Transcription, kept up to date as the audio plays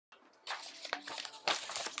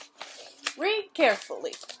Read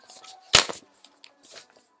carefully.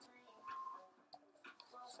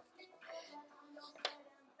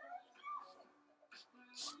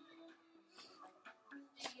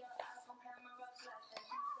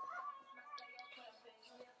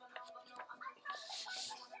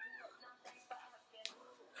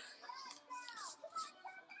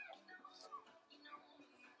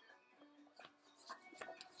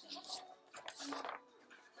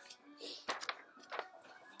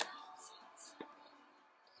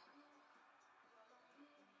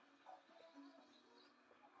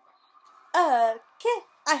 Okay,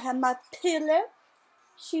 I have my pillow,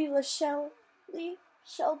 Shelby,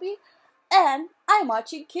 and I'm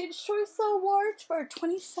watching Kids' Choice Awards for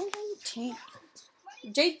 2017.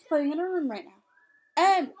 Jade's playing in her room right now,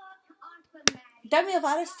 and Demi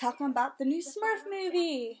Lovato's talking about the new Smurf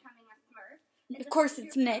movie. Of course,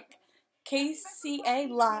 it's Nick, KCA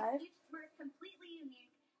Live.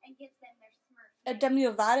 Demi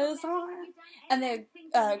Lovato's on, and then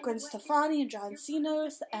Gwen Stefani and John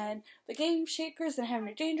Cena's, and the Game Shakers and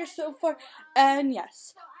Henry Danger so far. And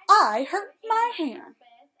yes, I hurt my hand.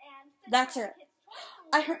 That's it.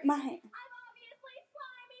 I hurt my hand.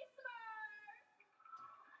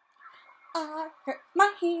 I hurt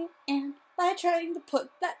my hand by trying to put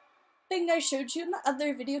that thing I showed you in the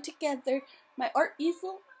other video together. My art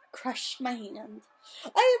easel crushed my hand.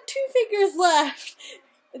 I have 2 fingers left.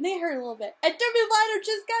 And they hurt a little bit. And Demi Lovato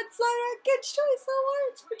just got signed on Kids' Choice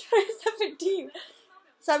Awards for 2017.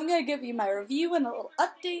 So I'm going to give you my review and a little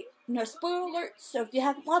update. No spoiler alerts, so if you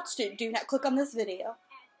haven't watched it, do not click on this video.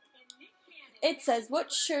 It says,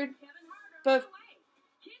 what should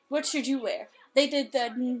you wear? They did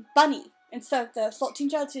the bunny. Instead of the Saltine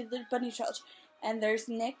Challenge, they did the bunny challenge. And there's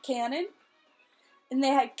Nick Cannon. And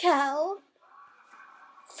they had Cal,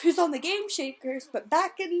 who's on the Game Shakers, but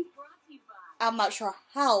back in... I'm not sure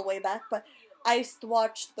how way back, but I used to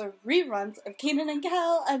watch the reruns of Kenan and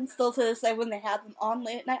Kel, and still to this day when they had them on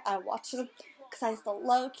late at night, I watched them, because I used to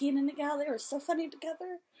love Kenan and Kel. They were so funny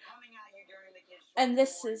together. And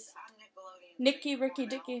this is Nikki, Ricky,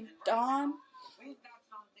 Dickie, and Dawn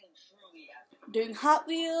doing Hot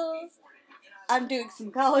Wheels. I'm doing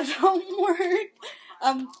some college homework.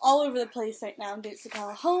 I'm all over the place right now. I'm doing some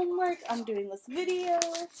college homework. I'm doing this video.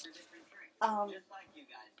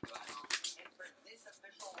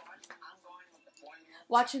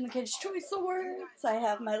 Watching the Kids' Choice Awards. I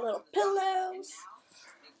have my little pillows.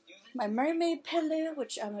 My mermaid pillow,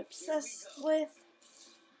 which I'm obsessed with.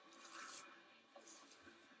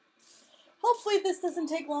 Hopefully this doesn't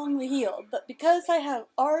take long to heal, but because I have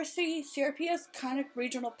RC, CRPS, chronic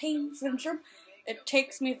regional pain syndrome, it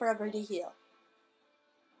takes me forever to heal.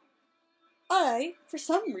 I, for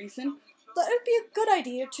some reason, thought it would be a good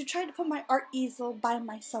idea to try to put my art easel by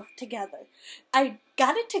myself together. I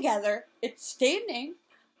got it together, it's standing,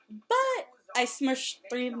 but I smushed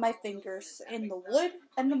 3 of my fingers in the wood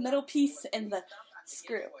and the middle piece and the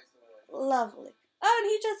screw. Lovely. Oh, and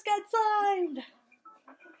he just got signed!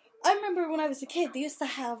 I remember when I was a kid, they used to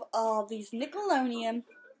have all these Nickelodeon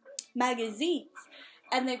magazines,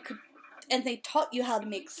 and they taught you how to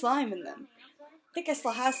make slime in them. I think I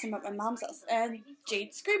still have some at my mom's house, and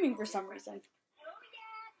Jade's screaming for some reason.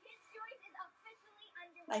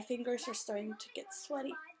 My fingers are starting to get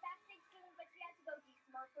sweaty.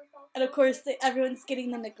 And of course, everyone's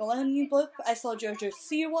getting the Nickelodeon book. I saw Jojo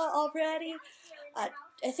Siwa already. I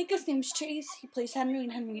think his name's Chase. He plays Henry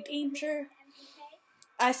and Henry Danger.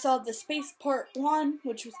 I saw the Space Part 1,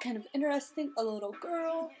 which was kind of interesting. A little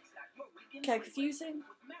girl. Kind of confusing.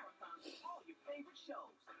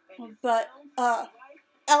 But,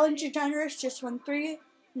 Ellen DeGeneres just won 3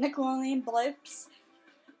 Nickelodeon blips.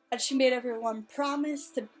 And she made everyone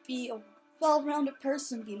promise to be a well-rounded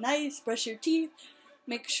person, be nice, brush your teeth,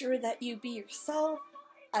 make sure that you be yourself.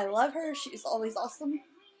 I love her. She's always awesome.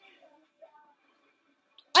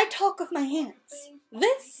 I talk with my hands.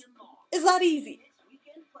 This is not easy.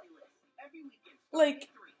 Like,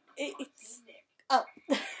 it's... Oh.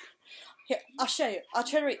 Here, I'll show you. I'll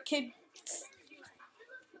try to write kids...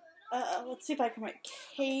 let's see if I can write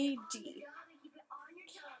KD.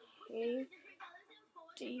 KD,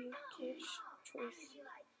 Kids' Choice...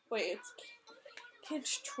 Wait, it's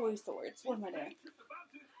Kids' Choice Awards. What am I doing?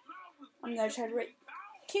 I'm gonna try to write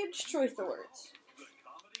Kids' Choice Awards.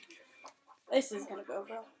 This is gonna go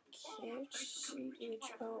well. Kids,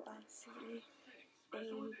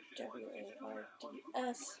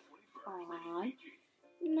 CHOICEAWARDS on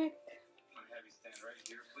Nick.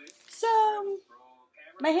 So,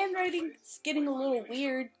 my handwriting's getting a little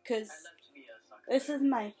weird because this is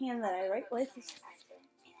my hand that I write with.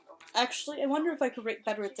 Actually, I wonder if I could write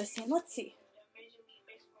better with this hand. Let's see.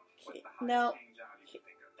 No.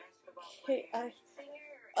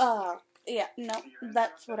 Yeah, no,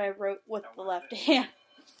 that's what I wrote with the left hand.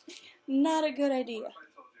 Not a good idea.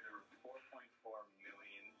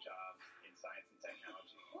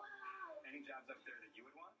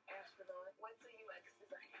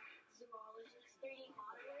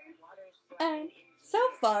 And so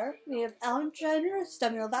far, we have Alexander,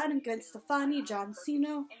 Samuel Van, and Gwen Stefani, John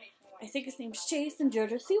Cena, I think his name's Chase, and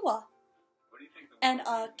Jojo Siwa. And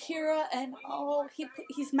Kira, and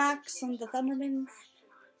he's Max from the Thundermans.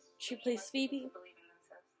 She plays Phoebe.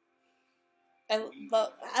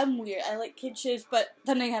 I'm weird. I like kid shows, but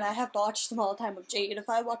then again, I have to watch them all the time with Jade. If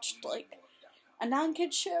I watched like a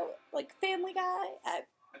non-kid show, like Family Guy, I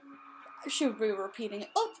should be repeating it.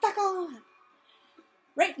 Oh, it's back on.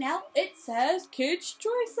 Right now, it says Kids'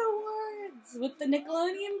 Choice Awards with the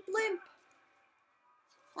Nickelodeon blimp.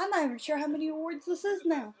 I'm not even sure how many awards this is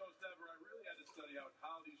now.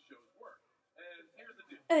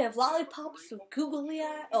 They have lollipops with googly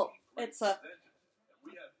eyes. Oh, it's a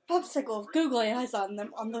popsicle with googly eyes on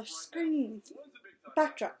them on the screen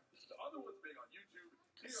backdrop.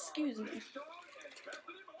 Excuse me.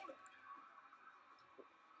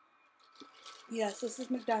 Yes, this is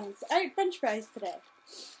McDonald's. I ate French fries today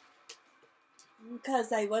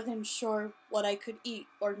because I wasn't sure what I could eat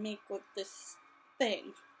or make with this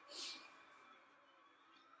thing.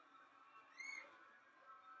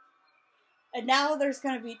 And now there's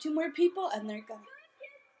going to be 2 more people, and they're going to...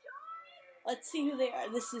 Let's see who they are.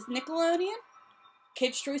 This is Nickelodeon,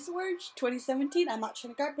 Kids' Choice Awards 2017. I'm not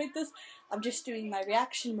trying to copyright this. I'm just doing my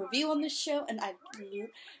reaction review on this show, and I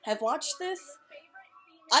have watched this.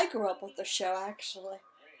 I grew up with the show, actually.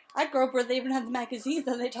 I grew up where they even had the magazines,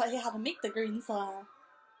 and they taught you how to make the green slime.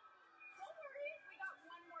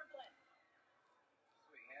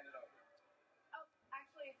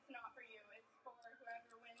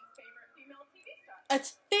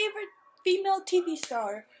 It's favorite female TV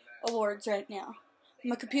star awards right now.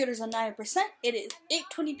 My computer's on 90%. It is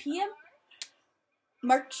 8:20 p.m.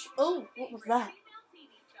 March. Oh, what was that?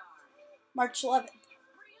 March 11th.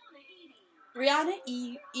 Brianna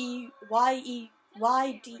E-Y-E-Y-D-E.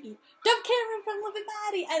 Dove Cameron from Liv and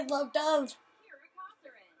Maddie. I love Dove.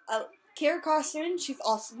 Kara Costin. She's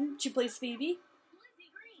awesome. She plays Phoebe.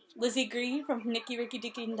 Lizzie Green from Nicky, Ricky,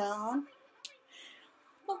 Dicky, and Dawn.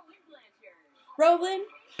 Rowan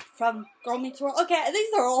from Girl Meets World. Okay,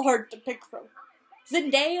 these are all hard to pick from.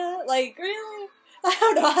 Zendaya, like, really? I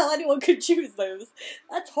don't know how anyone could choose those.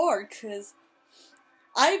 That's hard, because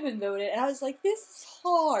I even voted, and I was like, this is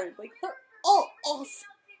hard. Like, they're all awesome.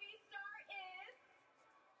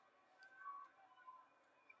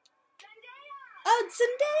 Oh, it's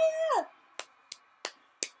Zendaya!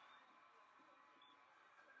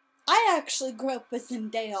 I actually grew up with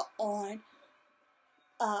Zendaya on,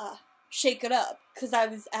 Shake It Up, because I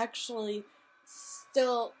was actually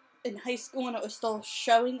still in high school and it was still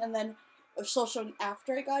showing, and then it was still showing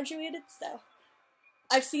after I graduated, so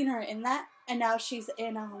I've seen her in that, and now she's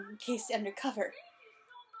in Casey Undercover,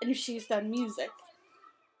 and she's done music.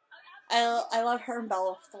 I love her and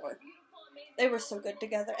Bella Thorne. They were so good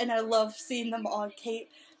together, and I love seeing them on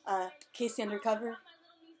Casey Undercover.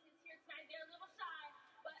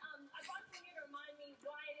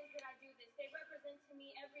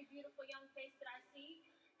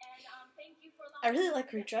 I really like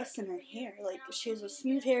her dress and her hair. Like, she has a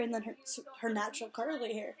smooth hair and then her natural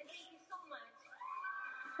curly hair.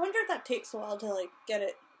 I wonder if that takes a while to, like, get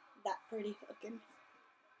it that pretty looking.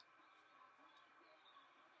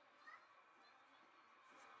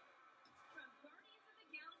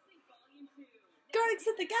 Guardians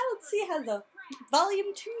of the Galaxy has a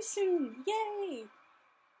Volume 2 soon. Yay!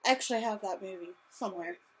 I actually have that movie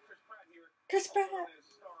somewhere. Chris Pratt.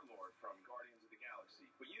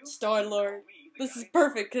 Star-Lord. This is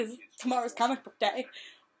perfect because tomorrow's comic book day.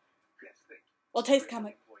 Well,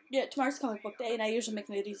 tomorrow's comic book day, and I usually make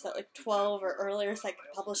videos at like 12 or earlier so I can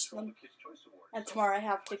publish them. And tomorrow I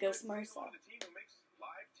have to go somewhere, so.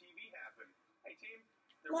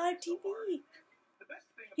 Live TV.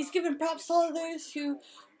 He's giving props to all those who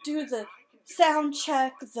do the sound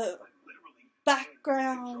check, the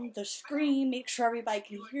background, the screen, make sure everybody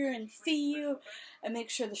can hear and see you, and make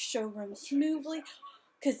sure the show runs smoothly.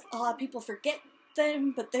 Because a lot of people forget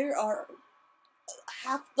them, but there are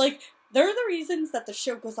they're the reasons that the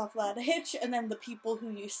show goes off without a hitch, and then the people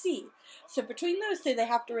who you see. So between those two, they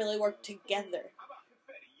have to really work together.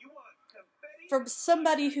 From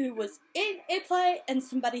somebody who was in a play and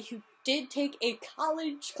somebody who did take a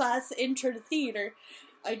college class intro to theater,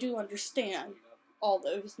 I do understand all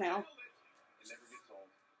those now.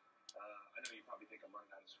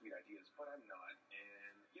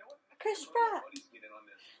 Chris Pratt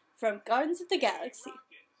from Guardians of the Galaxy.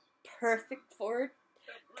 Perfect for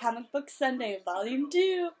Comic Book Sunday, Volume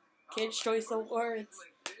 2. Kids' Choice Awards.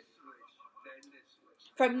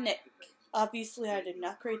 From Nick. Obviously, I did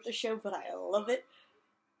not create the show, but I love it.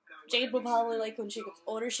 Jade will probably like when she gets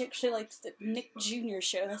older. She actually likes the Nick Jr.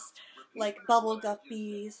 shows, like Bubble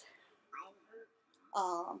Guppies.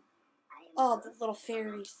 Oh, the little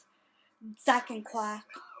fairies. Zack and Quack.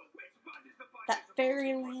 That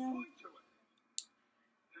Fairyland.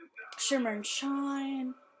 Shimmer and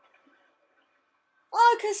Shine.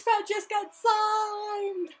 Oh, Chris Pratt just got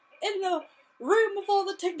signed in the room of all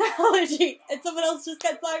the technology, and someone else just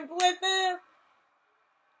got signed with him.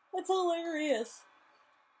 That's hilarious.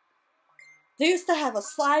 They used to have a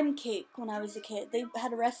slime cake when I was a kid. They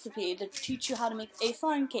had a recipe to teach you how to make a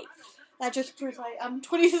slime cake. That just proves I'm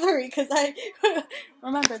 23 because I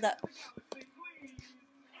remember that.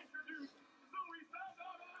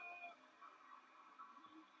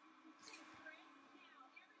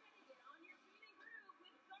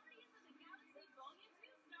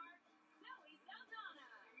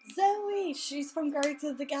 Zoe! She's from Guardians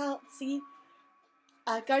of the Galaxy.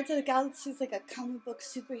 Guardians of the Galaxy is like a comic book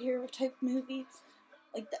superhero type movie,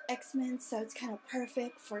 like the X-Men, so it's kind of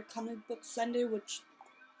perfect for Comic Book Sunday, which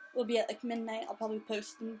will be at like midnight. I'll probably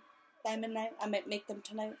post them by midnight. I might make them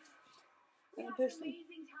tonight. I'm gonna post them.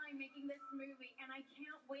 Amazing time making this movie, and I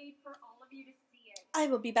can't wait for all of you to see it. I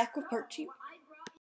will be back with part 2.